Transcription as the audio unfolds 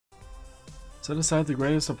Set aside the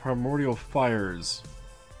greatest of primordial fires.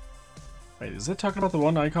 Wait, is that talking about the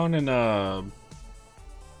one icon in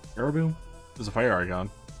Ereboo? There's a fire icon.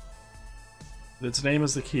 Its name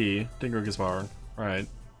is the key. Dingergisbar. Right.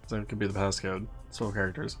 So that could be the passcode. Soul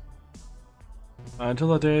characters. Until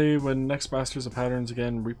that day when next masters of patterns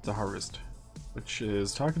again reap the harvest. Which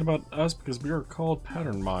is talking about us because we are called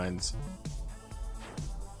pattern minds.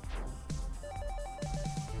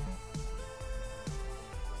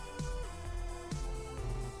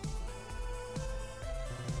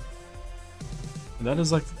 And that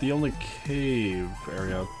is like the only cave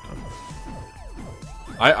area.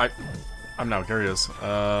 I'm now curious.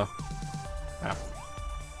 Yeah.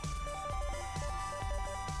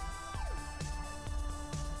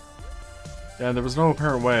 Yeah, there was no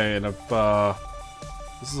apparent way, and if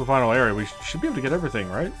this is the final area, we should be able to get everything,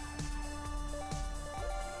 right?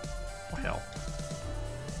 Well.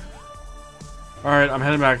 Alright, I'm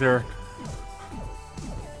heading back there.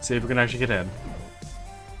 See if we can actually get in.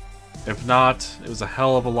 If not, it was a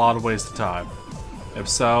hell of a lot of waste of time. If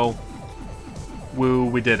so, woo,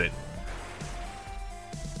 we did it.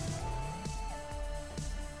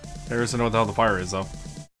 I just don't know what the hell the fire is, though.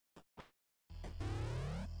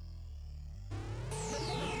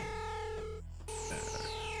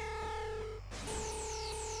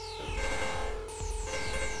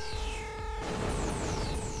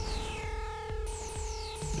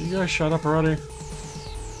 You guys shut up already?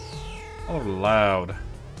 Oh, loud.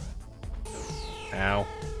 Ow.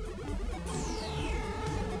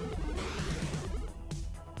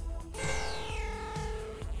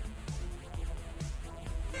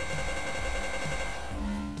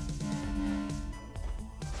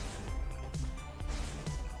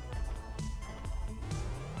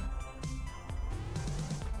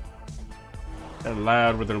 They're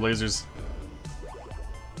loud with their lasers.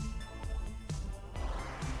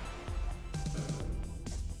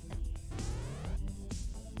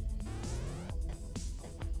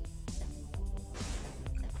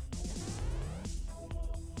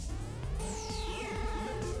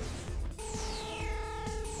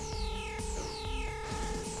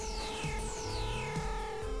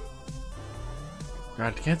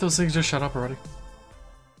 God, can't those things just shut up already?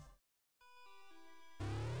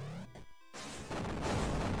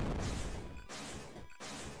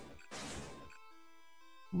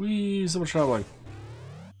 Whee, so much traveling.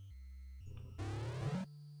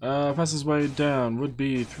 Fastest way down would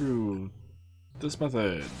be through this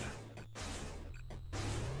method.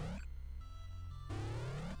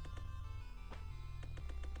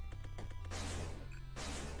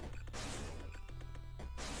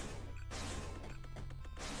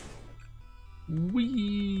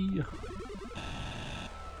 Whee!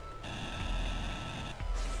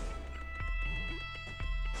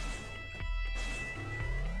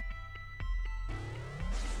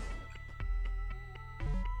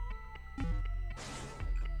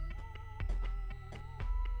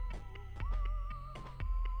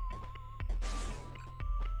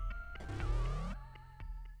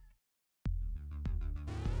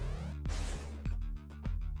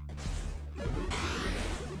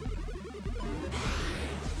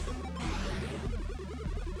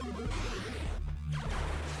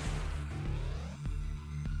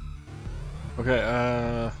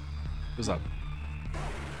 Okay, what's up?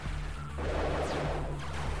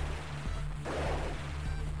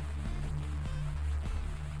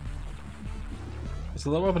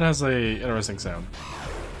 So that weapon has a interesting sound.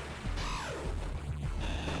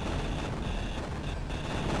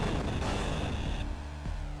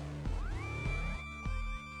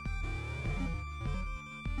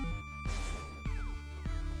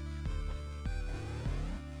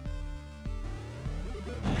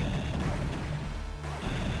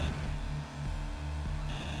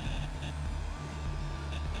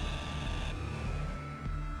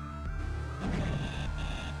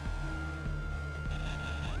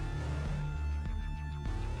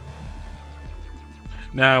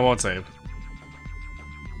 Nah, I won't save.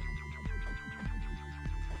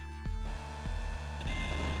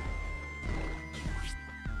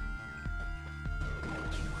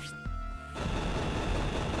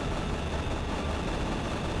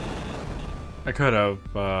 I could have,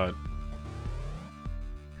 but I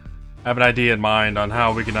have an idea in mind on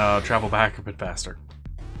how we can travel back a bit faster.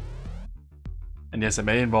 And yes, it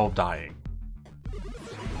may involve dying.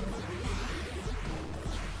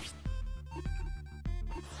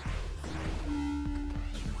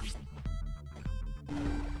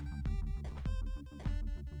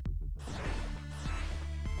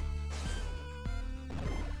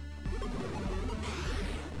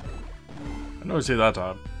 I noticed you that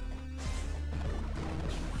time.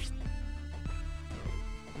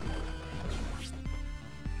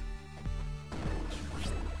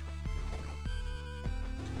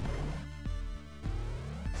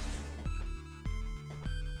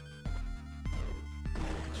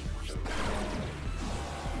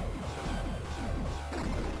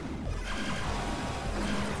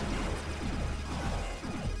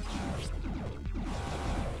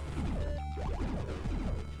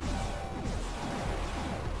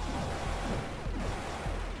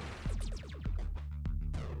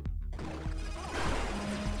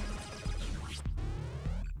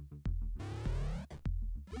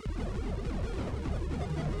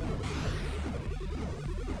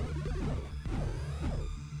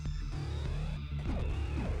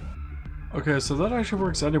 Okay, so that actually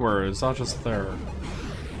works anywhere, it's not just there.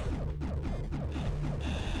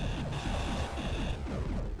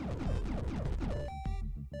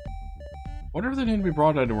 Wonder if they need to be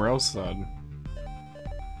brought anywhere else then.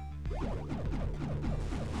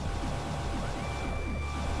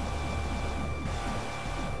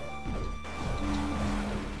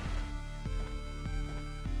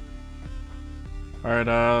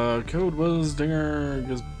 Alright, code was dinger,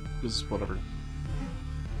 is whatever.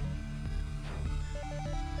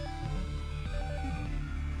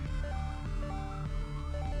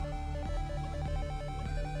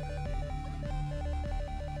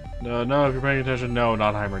 No, if you're paying attention, no,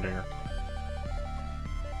 not Heimerdinger.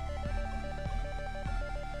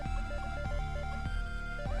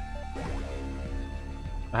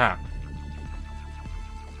 Aha.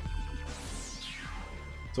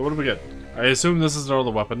 So what do we get? I assume this is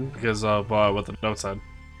another weapon, because of what the note said.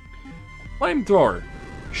 Flamethrower!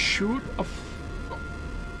 Shoot a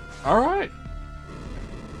Alright!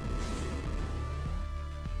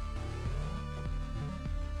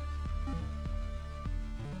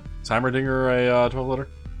 Is Heimerdinger a 12 letter?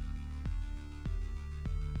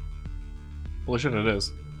 Holy shit, it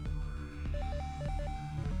is.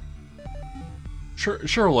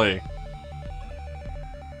 Surely.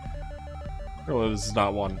 Surely this is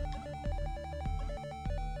not one.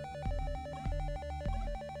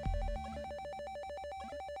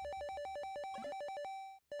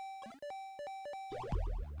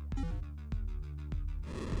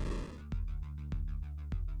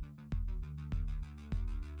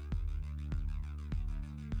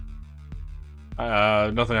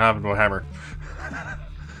 Nothing happened with Hammer.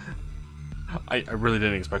 I really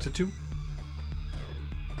didn't expect it to.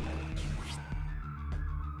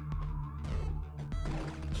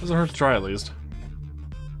 Doesn't hurt to try at least.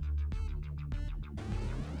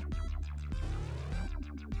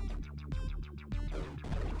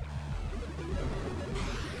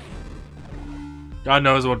 God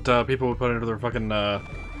knows what people would put into their fucking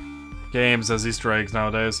games as Easter eggs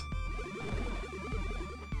nowadays.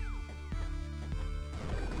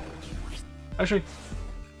 Actually,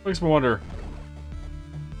 makes me wonder.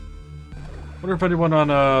 Wonder if anyone on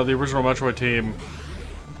the original Metroid team,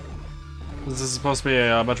 this is supposed to be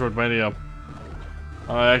a Metroidvania,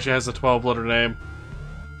 actually has a 12-letter name.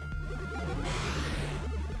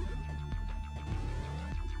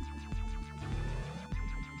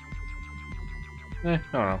 I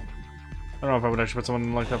don't know. I don't know if I would actually put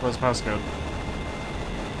someone like that for his passcode.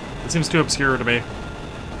 It seems too obscure to me.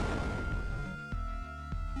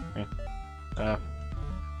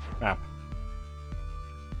 Map.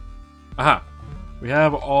 Aha! We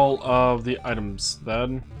have all of the items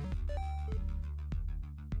then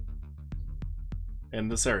in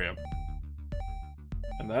this area.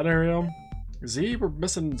 In that area, Z, we're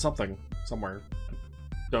missing something somewhere.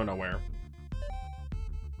 Don't know where.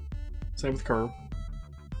 Same with Kerr.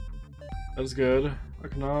 That is good.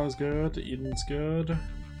 Akana is good. Eden's good.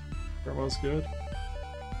 Grandma's good.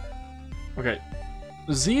 Okay.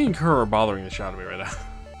 Z and Kerr are bothering the shit out of me right now.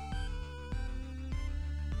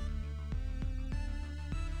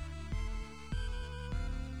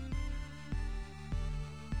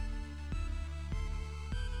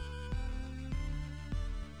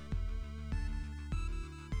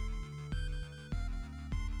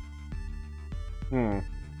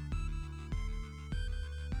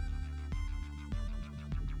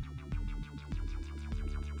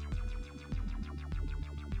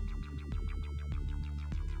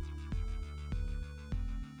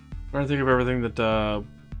 I'm trying to think of everything that the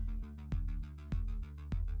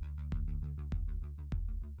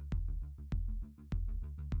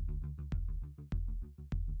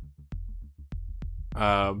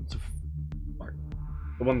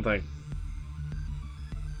one thing.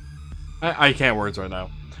 I can't words right now,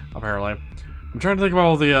 apparently. I'm trying to think of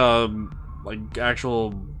all the like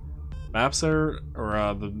actual maps there,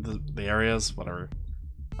 or the areas, whatever.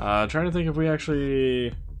 Trying to think if we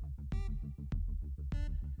actually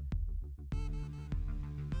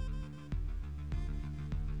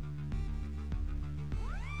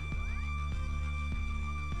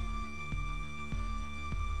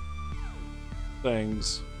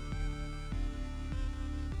things.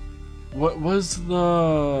 What was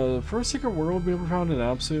the first secret world we ever found in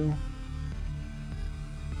Apsu?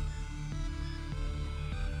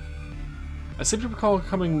 I seem to recall it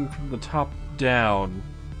coming from the top down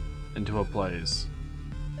into a place.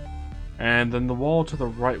 And then the wall to the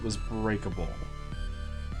right was breakable.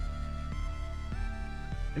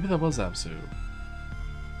 Maybe that was Apsu.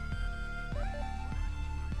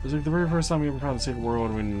 It was like the very first time we ever found a secret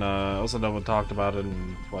world when also no one talked about it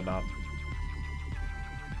and whatnot.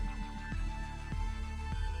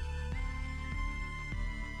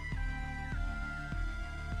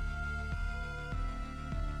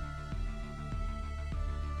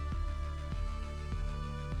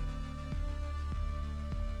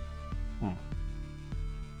 You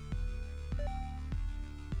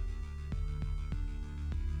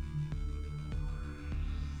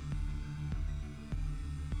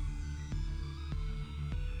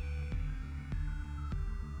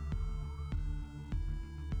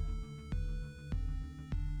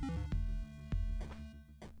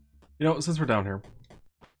know, since we're down here,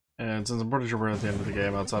 and since I'm pretty sure we're at the end of the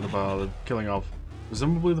game, outside of killing off,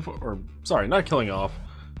 presumably sorry, not killing off,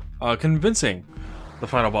 convincing the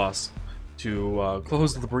final boss to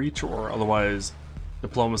close the breach, or otherwise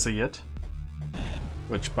diplomacy it,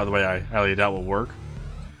 which, by the way, I highly doubt will work.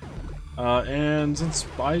 And since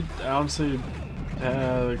I honestly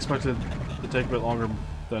expected to take a bit longer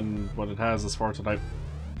than what it has this far tonight,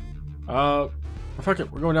 fuck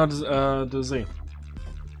it, we're going down to Z.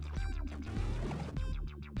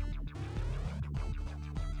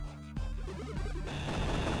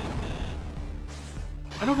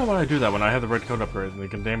 I don't know why I do that when I have the red coat upgrade and they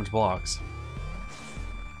can damage blocks.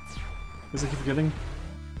 Because I keep forgetting.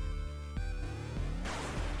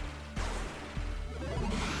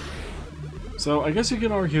 So I guess you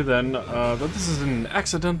can argue then that this is an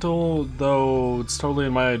accidental, though it's totally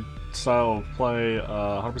in my style of play,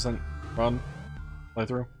 100% run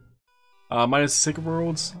playthrough. Minus Secret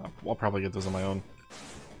Worlds, I'll probably get those on my own.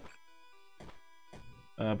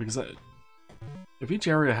 Because if each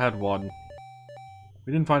area had one,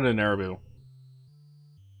 we didn't find it in Erebu.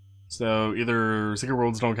 So either Secret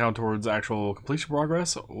Worlds don't count towards actual completion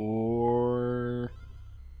progress, or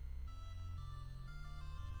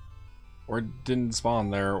it didn't spawn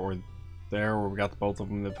there, or we got both of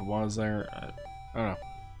them if it was there. I don't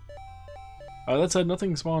know. That said,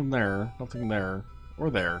 nothing spawned there, nothing there, or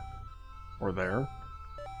there, or there.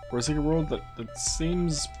 For a Secret World, that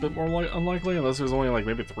seems a bit more unlikely, unless there's only like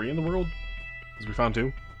maybe 3 in the world, because we found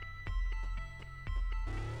 2.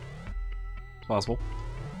 It's possible.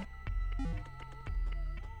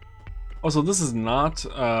 Also, this is not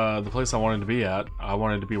the place I wanted to be at. I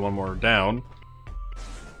wanted to be one more down.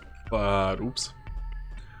 But, oops.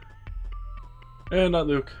 And not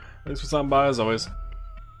Luke. Thanks for stopping by, as always.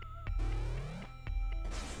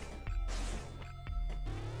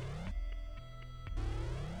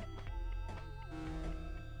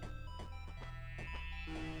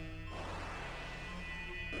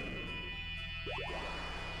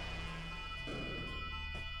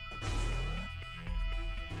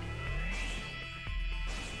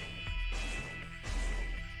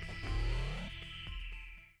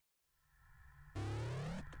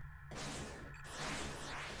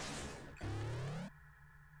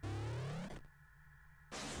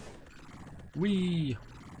 Whee!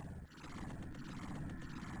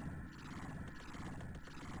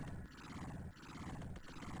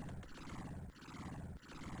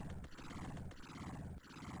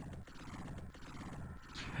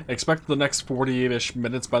 Expect the next 40-ish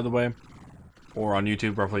minutes, by the way. Or on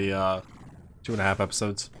YouTube, roughly 2.5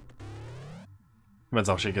 episodes. Depends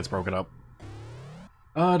how shit gets broken up.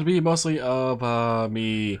 To be mostly of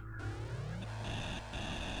me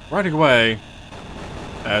riding away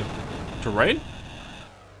at terrain?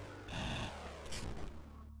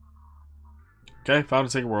 Okay, found a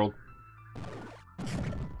Secret World.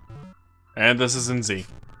 And this is in Z.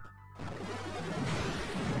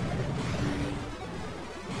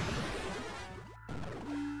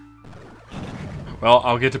 Well,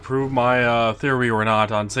 I'll get to prove my theory or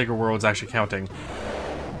not on Secret Worlds actually counting.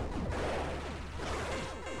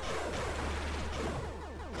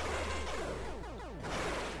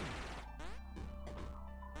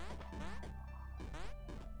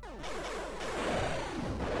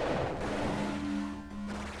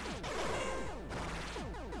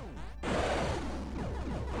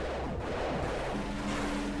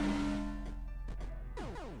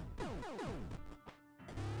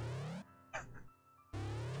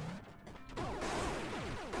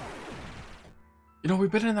 You know,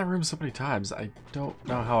 we've been in that room so many times, I don't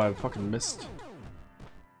know how I fucking missed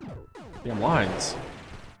damn lines.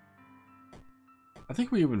 I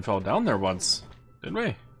think we even fell down there once, didn't we?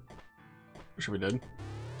 I'm sure we did.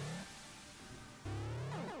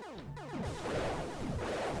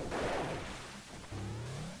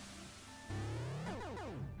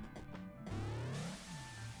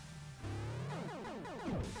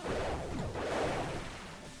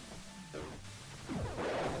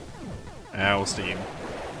 Ow, Steam.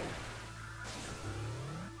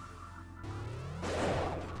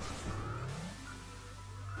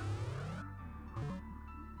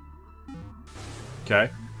 Okay.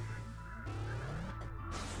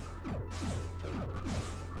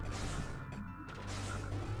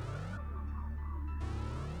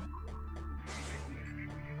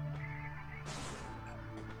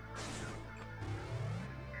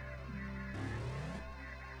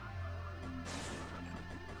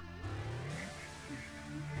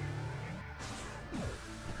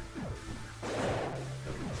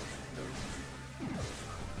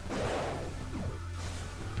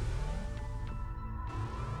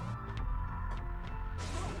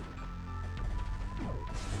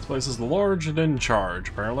 This place is large and in charge,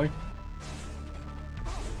 apparently.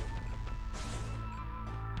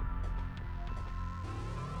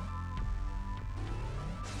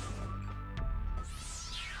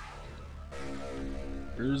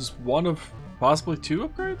 There's one of possibly 2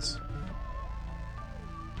 upgrades?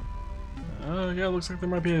 Yeah, looks like there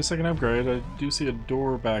might be a second upgrade. I do see a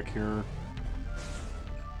door back here.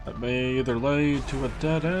 That may either lead to a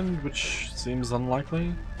dead end, which seems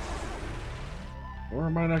unlikely, or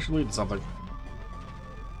it might actually lead to something.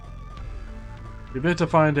 We've yet to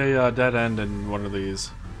find a dead end in one of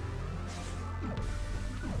these.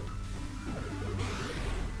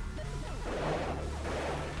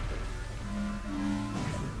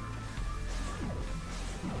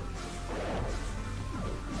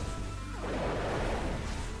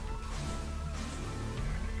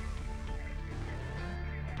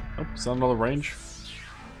 Oh, is that another range?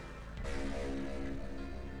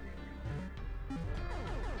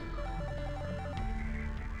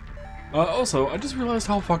 Also, I just realized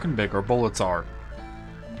how fucking big our bullets are.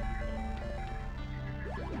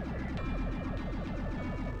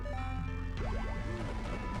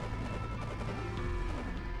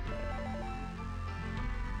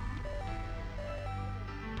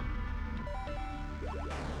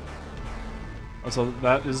 So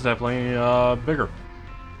that is definitely bigger.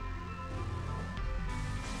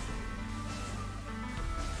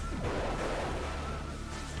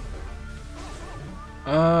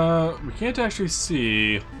 We can't actually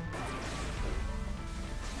see.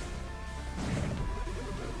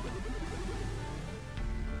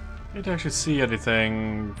 Can't actually see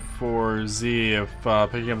anything for Z if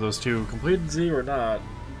picking up those 2 completed Z or not.